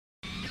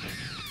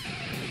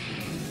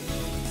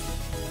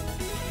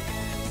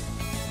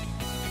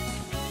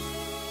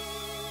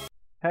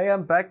Hey,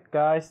 I'm back,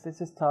 guys. This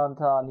is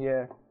TonTon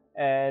here,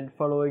 and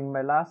following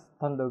my last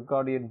Thunder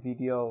Guardian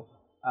video,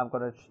 I'm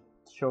gonna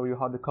show you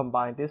how to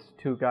combine these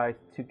two guys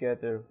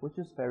together, which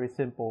is very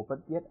simple but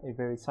yet a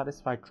very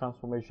satisfying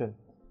transformation.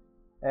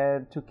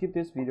 And to keep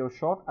this video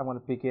short, I'm gonna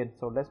begin.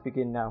 So let's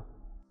begin now.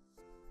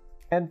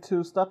 And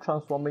to start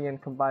transforming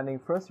and combining,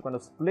 first we're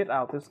gonna split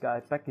out this guy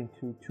back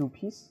into two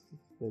pieces,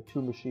 the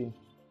two machines.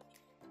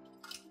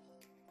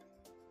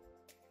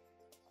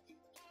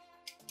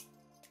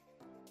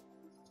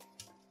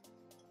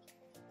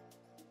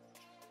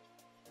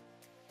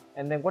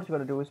 And then what you're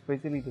gonna do is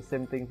basically the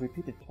same thing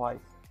repeated twice.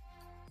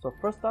 So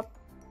first up,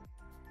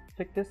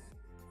 take this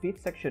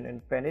feet section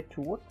and bend it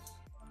towards,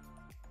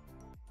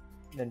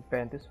 then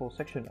bend this whole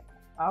section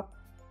up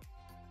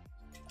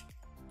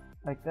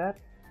like that,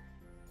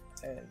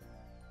 and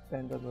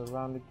bend them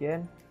around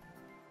again,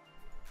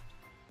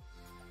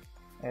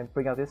 and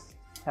bring out this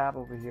tab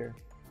over here.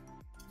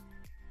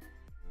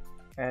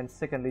 And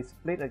secondly,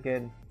 split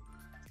again,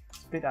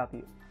 split out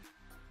the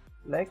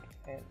leg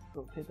and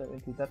rotate them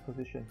into that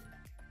position.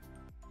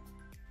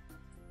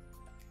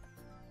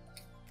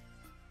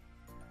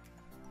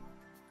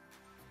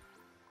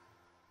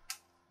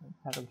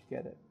 Have them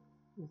together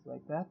just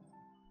like that,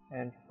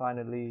 and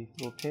finally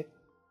rotate,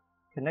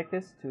 connect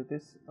this to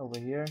this over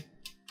here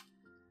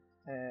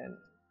and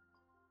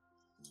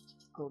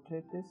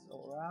rotate this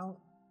all around,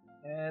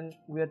 and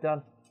we are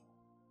done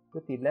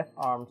with the left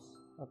arms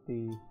of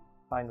the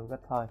final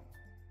reptile.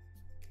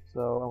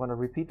 So I'm going to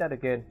repeat that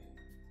again.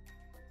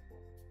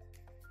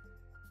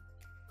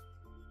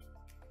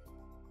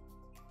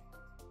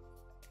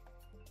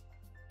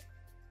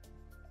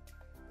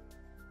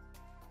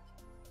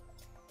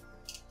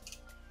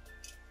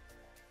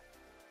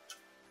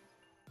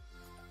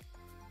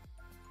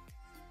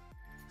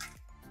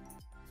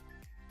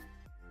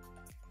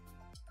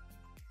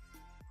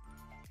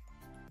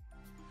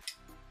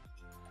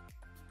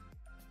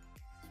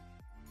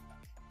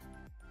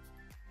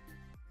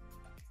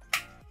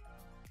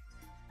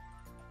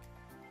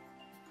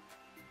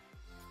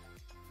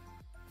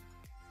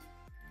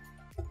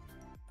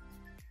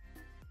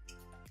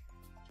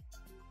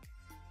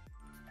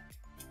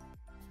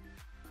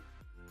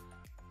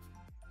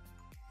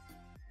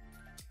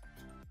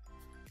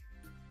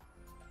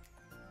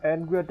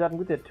 And we are done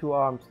with the two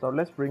arms. So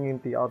let's bring in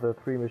the other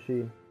three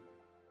machines.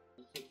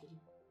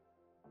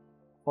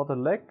 For the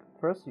leg,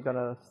 first you're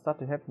gonna start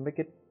to make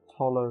it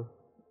taller.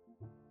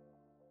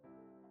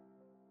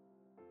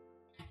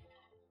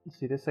 You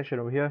see this section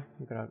over here?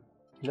 You're gonna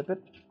flip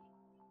it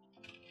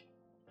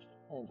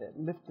and then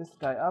lift this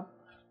guy up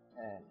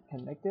and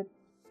connect it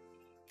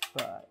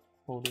by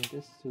holding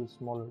this to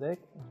smaller leg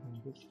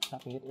and just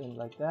tapping it in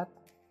like that,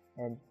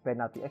 and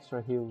bend out the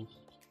extra heels.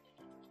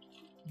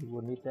 You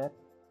will need that.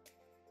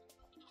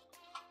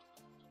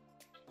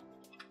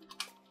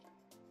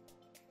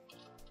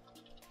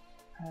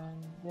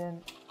 And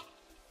then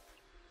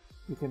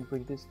you can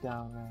bring this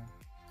down now.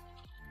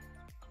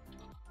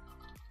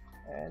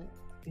 And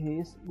he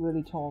is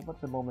really tall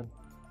at the moment.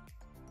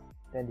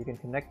 Then you can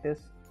connect this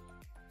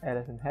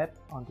elephant head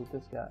onto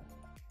this guy.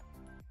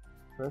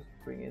 First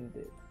bring in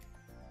this.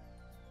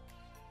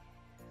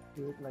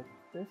 Do it like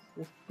this.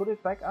 Just put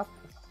it back up.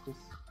 Just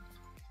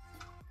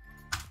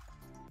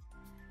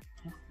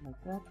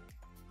like that.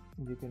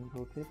 And you can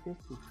rotate this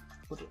to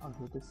put it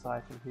onto this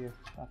side over here.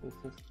 That is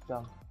just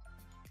jump.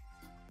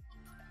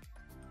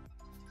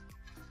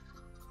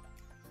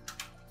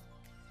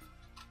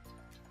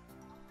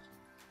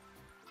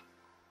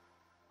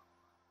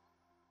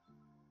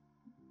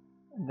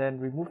 Then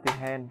remove the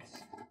hands.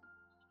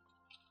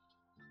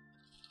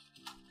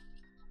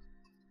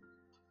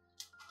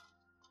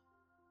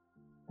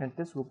 And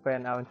this will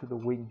bend out into the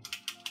wing.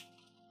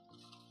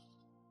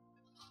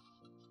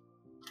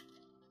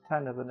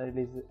 Kind of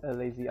a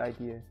lazy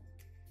idea.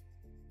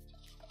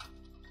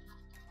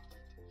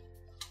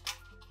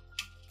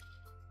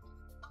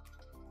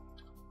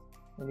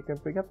 And you can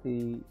bring up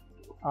the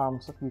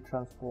arms that we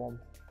transform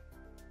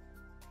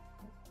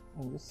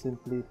and just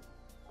simply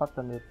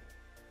button it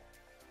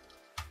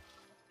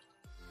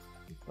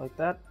like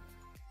that,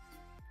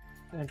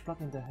 and plug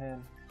in the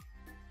hand.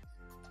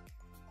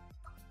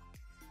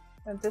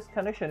 And this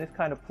connection is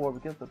kind of poor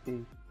because of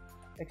the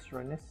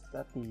extraness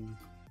that the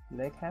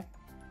leg has,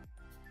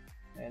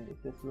 and it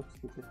just looks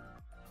stupid.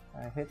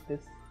 I hate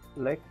this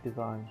leg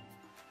design.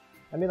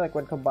 I mean, like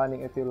when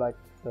combining, I feel like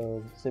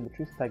the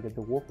symmetry tag of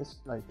the wolf is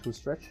like too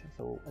stretched,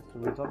 so as a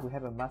result we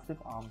have a massive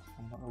arms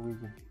for no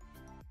reason.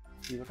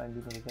 See what I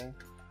mean over there?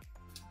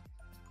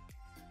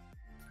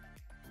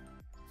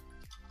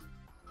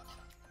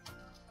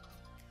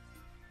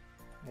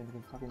 And you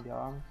can plug in the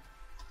arms.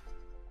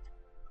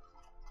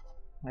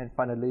 And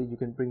finally you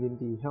can bring in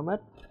the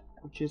helmet,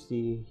 which is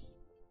the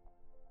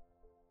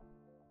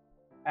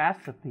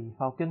ass of the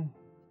falcon,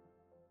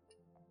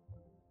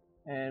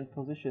 and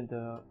position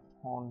the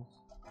horns,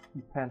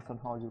 depends on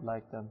how you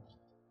like them.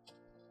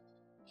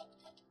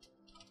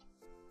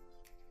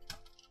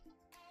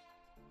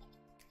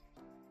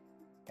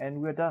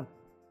 And we're done.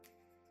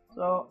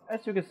 So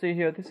as you can see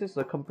here, this is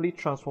a complete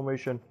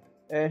transformation,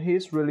 and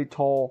he's really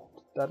tall.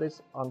 That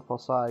is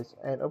emphasized,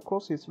 and of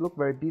course he's look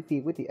very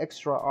beefy with the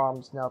extra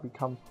arms now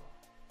become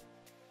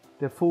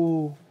the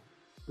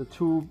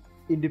two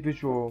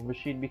individual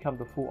machine become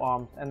the full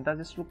arms, and that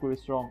just look really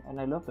strong.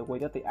 And I love the way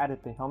that they added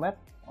the helmet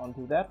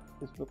onto that.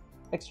 This look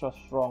extra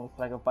strong. It's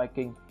like a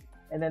Viking.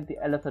 And then the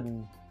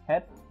elephant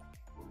head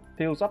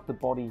fills up the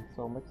body,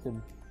 so makes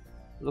him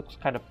looks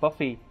kind of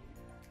buffy.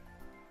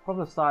 From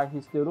the side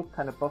he still looks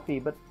kind of buffy,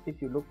 but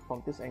if you look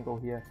from this angle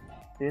here,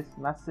 this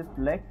massive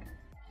leg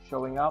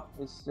showing up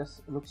is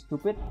just looks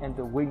stupid, and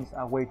the wings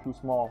are way too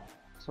small.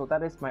 So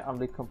that is my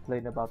only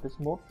complaint about this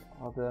mode.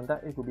 Other than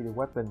that, it will be the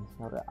weapon.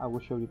 So that I will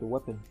show you the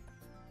weapon.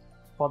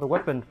 For the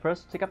weapon,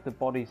 first take up the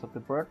bodies of the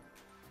bird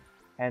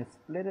and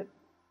split it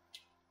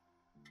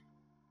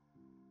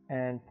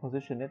and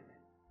position it,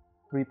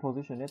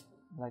 reposition it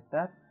like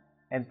that,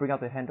 and bring out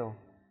the handle.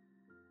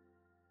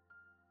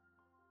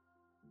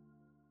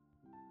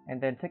 And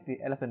then take the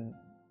elephant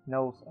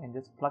nose and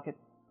just plug it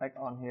back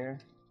on here.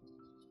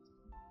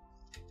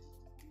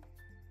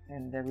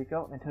 And there we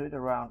go, and turn it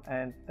around,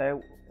 and there,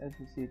 as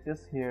you see,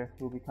 this here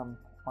will become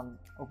one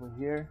over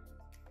here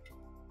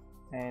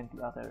and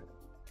the other,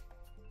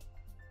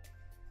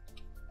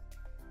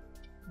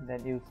 and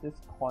then use this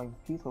coin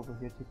piece over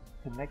here to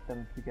connect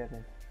them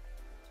together,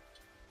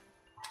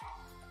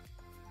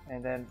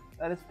 and then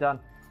that is done.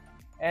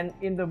 And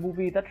in the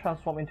movie that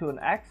transformed into an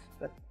axe,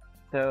 but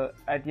the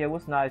idea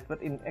was nice,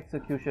 but in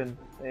execution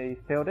they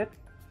failed it,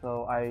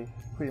 so I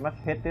pretty much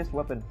hate this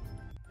weapon.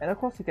 And of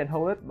course you can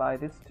hold it by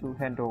this two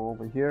handle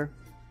over here.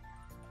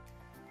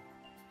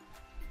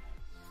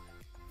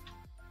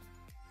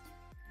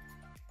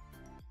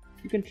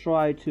 You can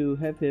try to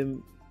have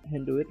him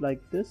handle it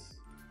like this,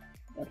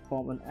 that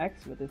form an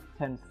axe, but it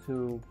tends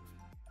to...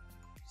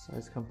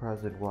 Size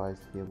comparison wise,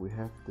 here we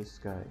have this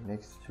guy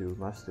next to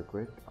Master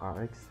Grade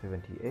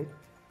RX-78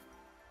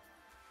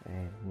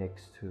 and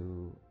next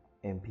to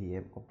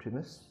MPM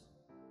Optimus.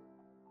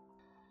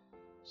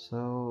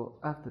 So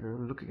after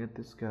looking at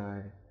this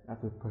guy,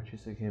 after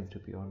purchasing him, to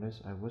be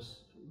honest, I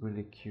was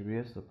really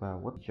curious about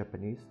what the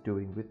Japanese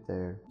doing with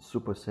their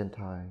Super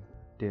Sentai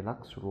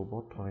Deluxe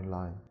Robot toy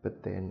line.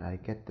 But then I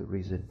get the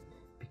reason.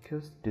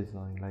 Because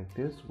design like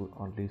this will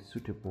only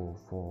suitable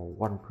for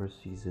one per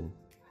season.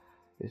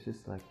 It's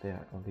just like they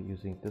are only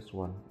using this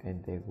one,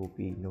 and there will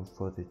be no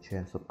further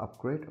chance of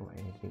upgrade or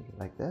anything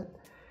like that.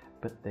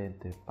 But then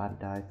the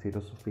Bandai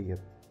philosophy of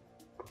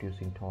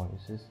producing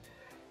toys is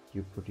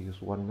you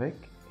produce one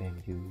make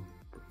and you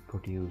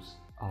produce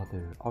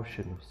other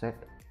option of set,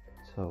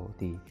 so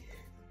the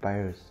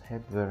buyers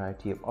have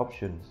variety of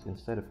options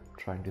instead of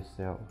trying to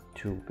sell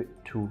two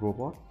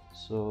robots.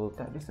 So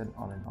that is an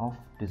on and off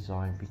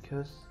design,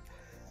 because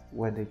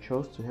when they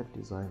chose to have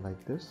design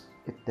like this,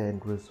 it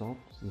then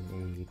results in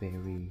a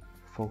very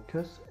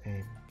focused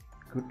and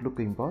good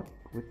looking bot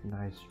with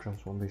nice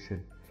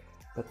transformation.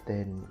 But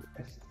then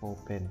as for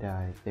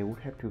Bandai, they would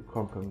have to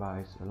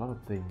compromise a lot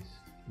of things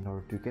in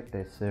order to get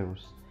their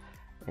sales,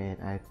 and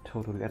I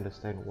totally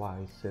understand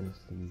why, since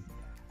the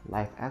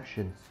live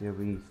action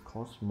series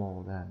costs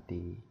more than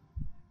the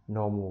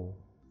normal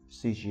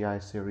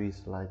CGI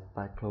series like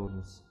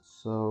Biklonz.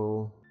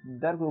 So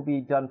that will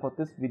be done for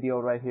this video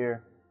right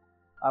here.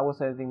 I won't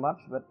say anything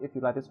much, but if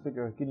you like this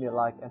figure, give me a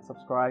like and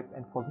subscribe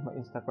and follow my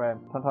Instagram.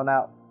 TonTon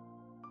out.